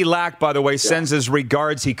 Eddie Lack, by the way, sends his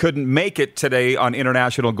regards. He couldn't make it today on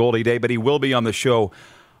International Goalie Day, but he will be on the show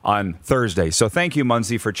on Thursday. So thank you,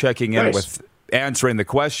 Munzie, for checking in with answering the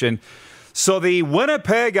question. So the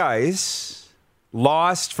Winnipeg Ice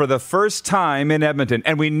lost for the first time in Edmonton,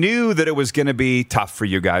 and we knew that it was going to be tough for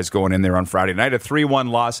you guys going in there on Friday night, a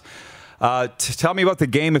 3-1 loss. Tell me about the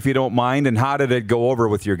game, if you don't mind, and how did it go over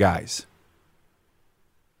with your guys?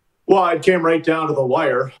 Well, it came right down to the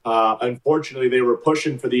wire. Unfortunately, they were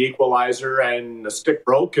pushing for the equalizer and the stick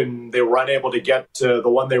broke, and they were unable to get to the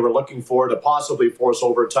one they were looking for to possibly force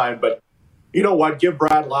overtime. But you know what? Give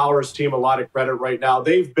Brad Lauer's team a lot of credit right now.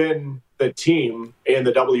 They've been the team in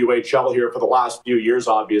the WHL here for the last few years,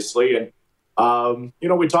 obviously. And,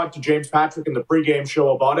 we talked to James Patrick in the pregame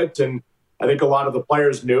show about it, and I think a lot of the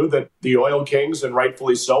players knew that the Oil Kings, and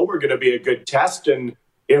rightfully so, were going to be a good test. And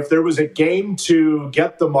if there was a game to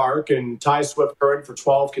get the mark and tie Swift Current for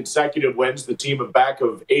 12 consecutive wins, the team of back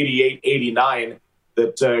of 88-89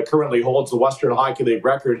 that currently holds the Western Hockey League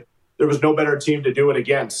record, there was no better team to do it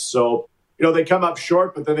against. So, they come up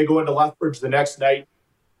short, but then they go into Lethbridge the next night,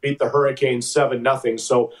 beat the Hurricanes 7-0.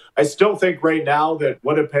 So I still think right now that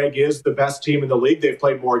Winnipeg is the best team in the league. They've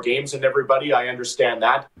played more games than everybody. I understand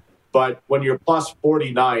that. But when you're plus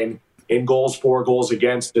 49 in goals, 4 goals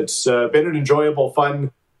against, it's been an enjoyable, fun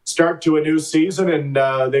start to a new season.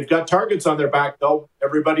 And they've got targets on their back, though.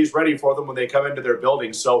 Everybody's ready for them when they come into their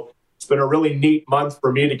building. So it's been a really neat month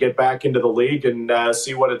for me to get back into the league and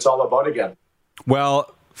see what it's all about again.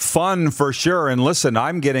 Well, fun for sure. And listen,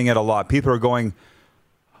 I'm getting it a lot. People are going,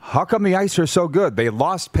 how come the Ice are so good? They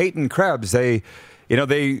lost Peyton Krebs. They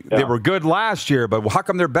were good last year, but how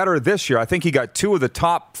come they're better this year? I think you got 2 of the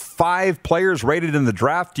top 5 players rated in the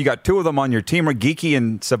draft. You got 2 of them on your team, Geeky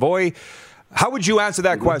and Savoy. How would you answer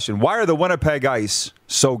that question? Why are the Winnipeg Ice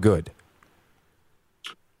so good?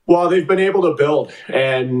 Well, they've been able to build,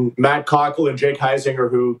 and Matt Cockle and Jake Heisinger,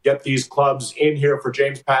 who get these clubs in here for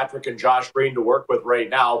James Patrick and Josh Green to work with right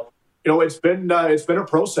now, it's been a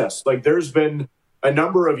process. Like, there's been a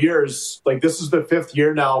number of years, like this is the 5th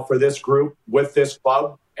year now for this group with this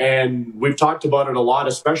club, and we've talked about it a lot,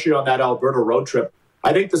 especially on that Alberta road trip.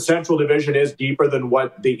 I think the Central Division is deeper than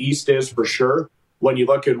what the East is for sure. When you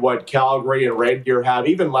look at what Calgary and Red Deer have,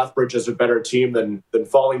 even Lethbridge is a better team than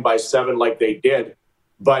falling by 7 like they did.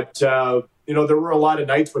 But, there were a lot of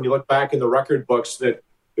nights when you look back in the record books that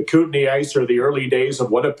the Kootenay Ice or the early days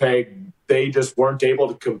of Winnipeg, they just weren't able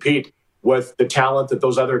to compete with the talent that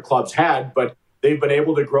those other clubs had. But they've been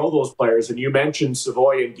able to grow those players. And you mentioned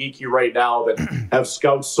Savoy and Geeky right now that have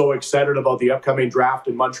scouts so excited about the upcoming draft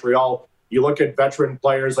in Montreal. You look at veteran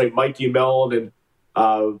players like Mikey Milne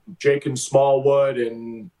and Jake Smallwood,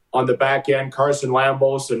 and on the back end, Carson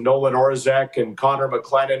Lambos and Nolan Orzek and Connor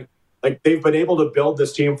McLennan. Like, they've been able to build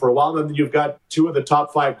this team for a while. And then you've got 2 of the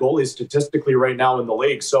top 5 goalies statistically right now in the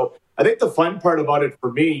league. So I think the fun part about it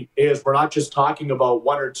for me is we're not just talking about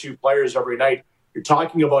one or two players every night. You're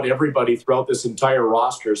talking about everybody throughout this entire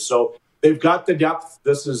roster. So they've got the depth.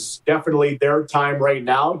 This is definitely their time right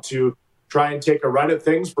now to try and take a run at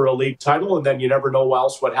things for a league title, and then you never know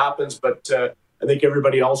else what happens. But I think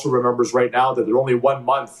everybody also remembers right now that they're only 1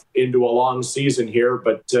 month into a long season here,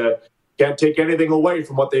 but can't take anything away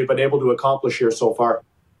from what they've been able to accomplish here so far.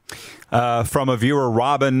 From a viewer,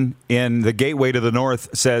 Robin in the Gateway to the North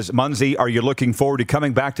says, Munzy, are you looking forward to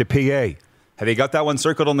coming back to PA? Have you got that one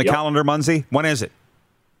circled on the calendar, Munzy? When is it?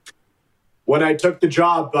 When I took the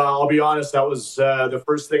job, I'll be honest, that was the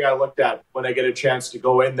first thing I looked at when I get a chance to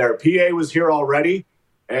go in there. PA was here already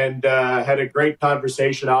and had a great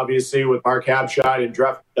conversation, obviously, with Mark Habshot and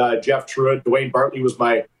Jeff Truitt. Dwayne Bartley was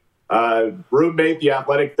my roommate, the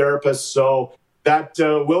athletic therapist. So that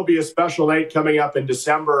will be a special night coming up in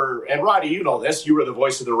December. And Roddy, you know this. You were the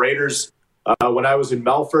voice of the Raiders when I was in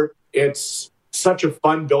Melfort. It's such a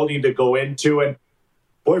fun building to go into. And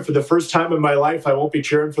boy, for the first time in my life, I won't be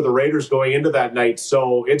cheering for the Raiders going into that night.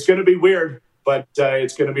 So it's going to be weird, but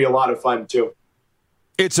it's going to be a lot of fun, too.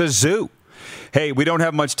 It's a zoo. Hey, we don't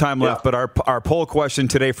have much time left, but our poll question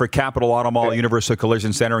today for Capital Auto Mall, Universal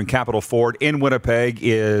Collision Center, and Capital Ford in Winnipeg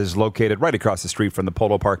is located right across the street from the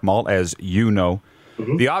Polo Park Mall, as you know.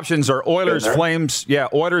 Mm-hmm. The options are Oilers, Flames,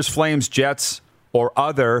 Oilers, Flames, Jets, or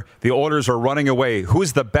other. The Oilers are running away.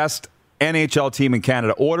 Who's the best NHL team in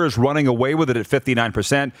Canada? Oilers running away with it at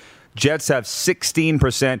 59%. Jets have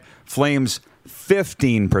 16%. Flames,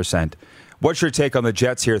 15%. What's your take on the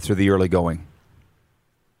Jets here through the early going?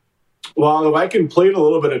 Well, if I can plead a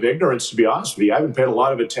little bit of ignorance, to be honest with you, I haven't paid a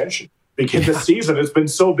lot of attention because the season has been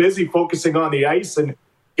so busy focusing on the ice and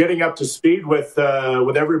getting up to speed with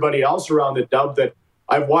everybody else around the dub that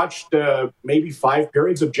I've watched maybe 5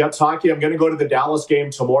 periods of Jets hockey. I'm going to go to the Dallas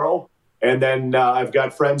game tomorrow. And then I've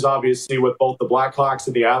got friends, obviously, with both the Blackhawks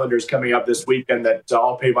and the Islanders coming up this weekend that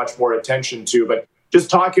I'll pay much more attention to. But just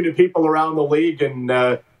talking to people around the league and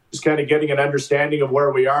just kind of getting an understanding of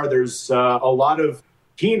where we are, there's a lot of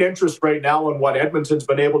keen interest right now in what Edmonton's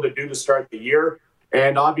been able to do to start the year.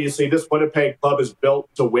 And obviously, this Winnipeg club is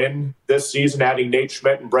built to win this season, adding Nate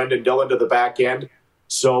Schmidt and Brendan Dillon to the back end.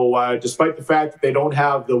 So despite the fact that they don't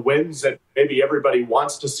have the wins that maybe everybody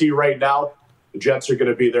wants to see right now, the Jets are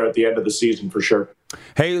going to be there at the end of the season for sure.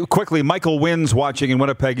 Hey, quickly, Michael Wynn's watching in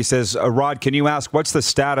Winnipeg. He says, Rod, can you ask what's the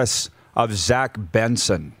status of Zach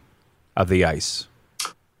Benson of the ice?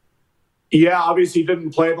 Yeah, obviously he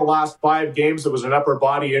didn't play the last 5 games. It was an upper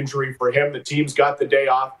body injury for him. The team's got the day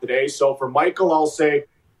off today. So for Michael, I'll say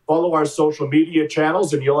follow our social media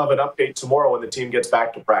channels and you'll have an update tomorrow when the team gets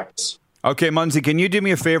back to practice. Okay, Munzy, can you do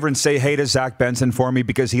me a favor and say hey to Zach Benson for me?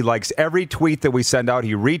 Because he likes every tweet that we send out.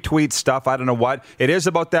 He retweets stuff. I don't know what it is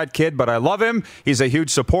about that kid, but I love him. He's a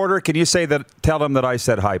huge supporter. Can you tell him that I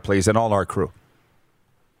said hi, please, and all our crew?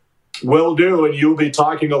 Will do, and you'll be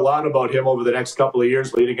talking a lot about him over the next couple of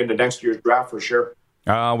years leading into next year's draft for sure.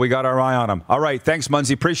 We got our eye on him. All right, thanks,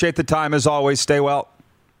 Munzy. Appreciate the time as always. Stay well.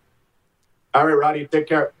 All right, Roddy, take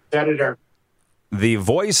care. Senator. The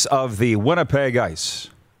voice of the Winnipeg Ice,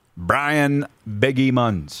 Brian Biggie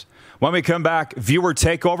Munz. When we come back, viewer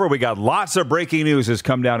takeover. We got lots of breaking news has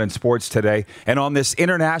come down in sports today. And on this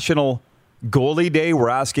International Goalie Day, we're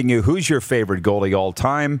asking you, who's your favorite goalie all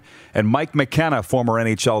time? And Mike McKenna, former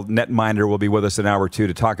NHL netminder, will be with us an hour or two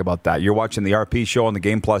to talk about that. You're watching the RP Show on the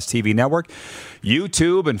Game Plus TV network,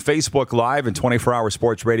 YouTube and Facebook Live, and 24-hour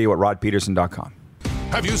sports radio at rodpeterson.com.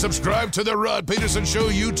 Have you subscribed to the Rod Peterson Show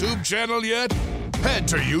YouTube channel yet? Head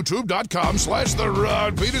to youtube.com/The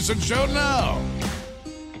Rod Peterson Show now.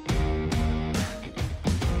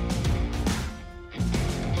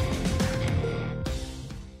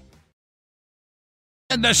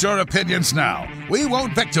 And that's your opinions now. We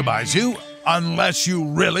won't victimize you unless you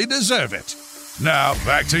really deserve it. Now,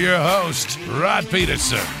 back to your host, Rod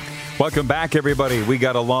Peterson. Welcome back, everybody. We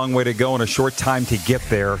got a long way to go and a short time to get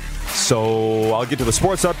there. So I'll get to the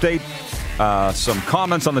sports update. Some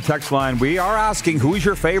comments on the text line. We are asking, who's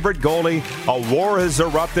your favorite goalie? A war has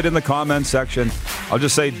erupted in the comment section. I'll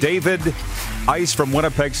just say David Ice from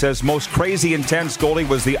Winnipeg says, most crazy intense goalie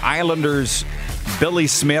was the Islanders' Billy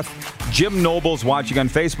Smith. Jim Noble's watching on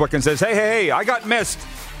Facebook and says, hey, I got missed.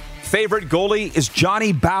 Favorite goalie is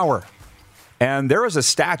Johnny Bower. And there is a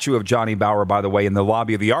statue of Johnny Bower, by the way, in the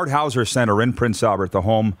lobby of the Art Hauser Center in Prince Albert, the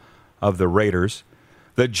home of the Raiders.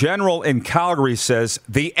 The general in Calgary says,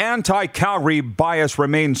 the anti-Calgary bias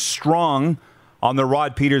remains strong on the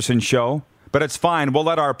Rod Peterson Show, but it's fine. We'll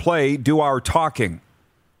let our play do our talking.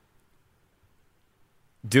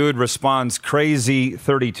 Dude responds,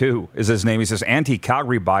 Crazy32 is his name. He says,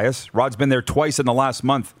 anti-Calgary bias. Rod's been there twice in the last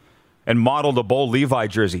month. and modeled a Bo Levi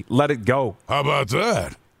jersey. Let it go. How about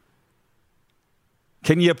that?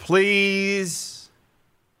 Can you please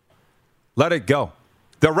let it go?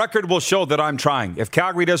 The record will show that I'm trying. If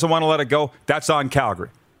Calgary doesn't want to let it go, that's on Calgary.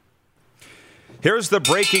 Here's the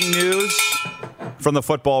breaking news from the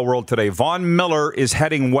football world today. Von Miller is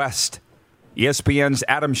heading west. ESPN's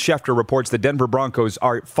Adam Schefter reports the Denver Broncos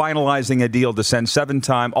are finalizing a deal to send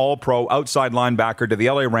 7-time All-Pro outside linebacker to the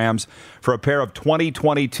LA Rams for a pair of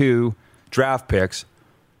 2022 draft picks.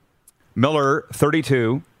 Miller,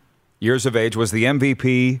 32 years of age, was the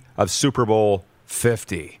MVP of Super Bowl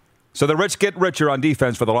 50. So the rich get richer on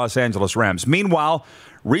defense for the Los Angeles Rams. Meanwhile,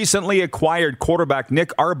 recently acquired quarterback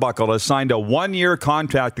Nick Arbuckle has signed a 1-year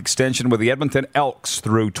contract extension with the Edmonton Elks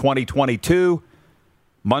through 2022.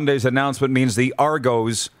 Monday's announcement means the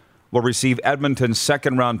Argos will receive Edmonton's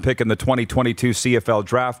second-round pick in the 2022 CFL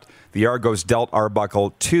draft. The Argos dealt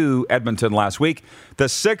Arbuckle to Edmonton last week. The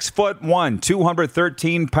 6'1",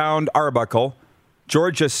 213-pound Arbuckle,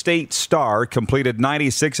 Georgia State star, completed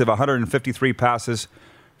 96 of 153 passes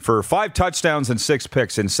for 5 touchdowns and 6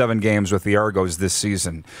 picks in 7 games with the Argos this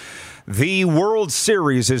season. The World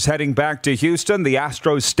Series is heading back to Houston. The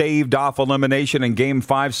Astros staved off elimination in Game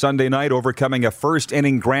 5 Sunday night, overcoming a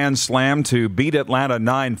first-inning grand slam to beat Atlanta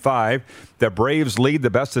 9-5. The Braves lead the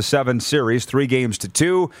best-of-7 series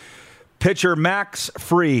 3-2. Pitcher Max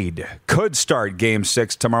Fried could start Game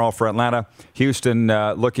 6 tomorrow for Atlanta. Houston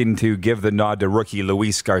looking to give the nod to rookie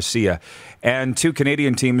Luis Garcia. And 2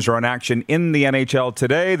 Canadian teams are in action in the NHL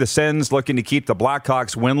today. The Sens looking to keep the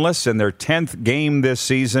Blackhawks winless in their 10th game this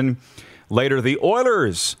season. Later, the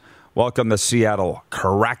Oilers welcome the Seattle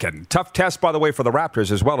Kraken. Tough test, by the way, for the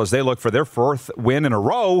Raptors as well as they look for their 4th win in a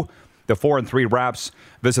row. The 4-3 Raps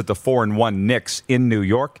visit the 4-1 Knicks in New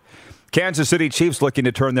York. Kansas City Chiefs looking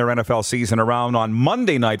to turn their NFL season around on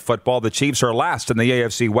Monday Night Football. The Chiefs are last in the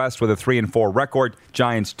AFC West with a 3-4 record.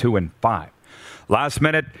 Giants 2-5. Last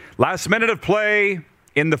minute of play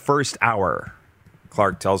in the first hour.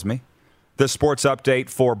 Clark tells me. This sports update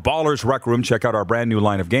for Ballers Rec Room. Check out our brand new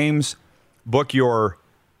line of games. Book your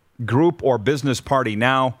group or business party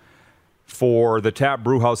now for the Tap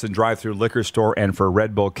Brewhouse and Drive-Thru Liquor Store and for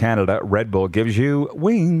Red Bull Canada. Red Bull gives you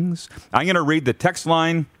wings. I'm going to read the text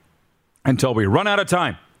line until we run out of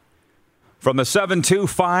time. From the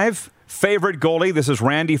 725, favorite goalie, this is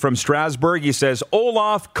Randy from Strasbourg. He says,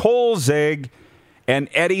 Olaf Kolzig and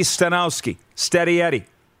Eddie Stanowski. Steady Eddie.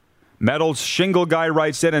 Metal's Shingle Guy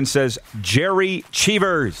writes in and says, Jerry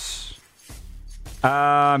Cheevers.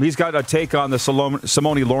 He's got a take on the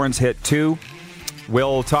Simone Lawrence hit, too.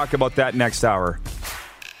 We'll talk about that next hour.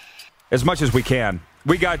 As much as we can.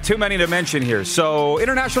 We got too many to mention here. So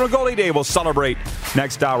International Goalie Day we'll celebrate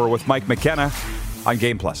next hour with Mike McKenna on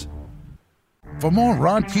Game Plus. For more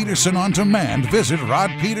Rod Peterson on demand, visit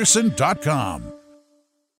rodpeterson.com.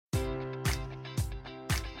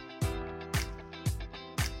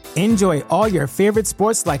 Enjoy all your favorite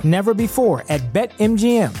sports like never before at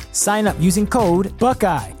BetMGM. Sign up using code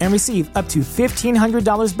Buckeye and receive up to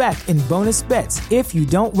 $1,500 back in bonus bets if you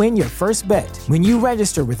don't win your first bet. When you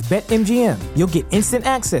register with BetMGM, you'll get instant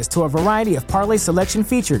access to a variety of parlay selection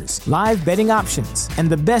features, live betting options, and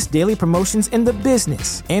the best daily promotions in the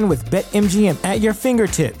business. And with BetMGM at your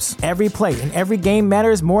fingertips, every play and every game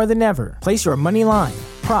matters more than ever. Place your money line,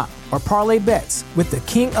 prop, or parlay bets with the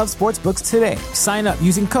king of sportsbooks today. Sign up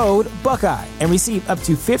using code Buckeye and receive up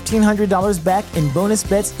to $1,500 back in bonus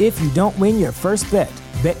bets if you don't win your first bet.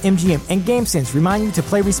 BetMGM and GameSense remind you to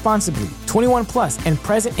play responsibly. 21 plus and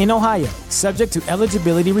present in Ohio, subject to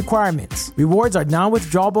eligibility requirements. Rewards are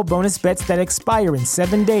non-withdrawable bonus bets that expire in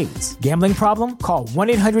 7 days. Gambling problem? Call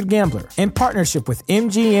 1-800-GAMBLER in partnership with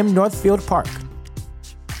MGM Northfield Park.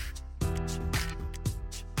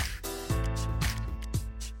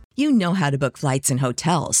 You know how to book flights and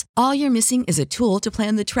hotels. All you're missing is a tool to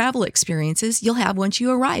plan the travel experiences you'll have once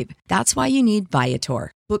you arrive. That's why you need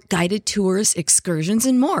Viator. Book guided tours, excursions,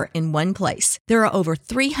 and more in one place. There are over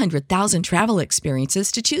 300,000 travel experiences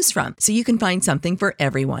to choose from, so you can find something for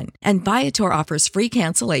everyone. And Viator offers free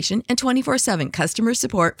cancellation and 24/7 customer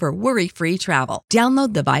support for worry-free travel.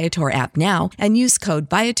 Download the Viator app now and use code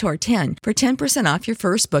Viator10 for 10% off your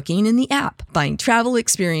first booking in the app. Find travel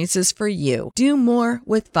experiences for you. Do more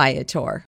with Viator.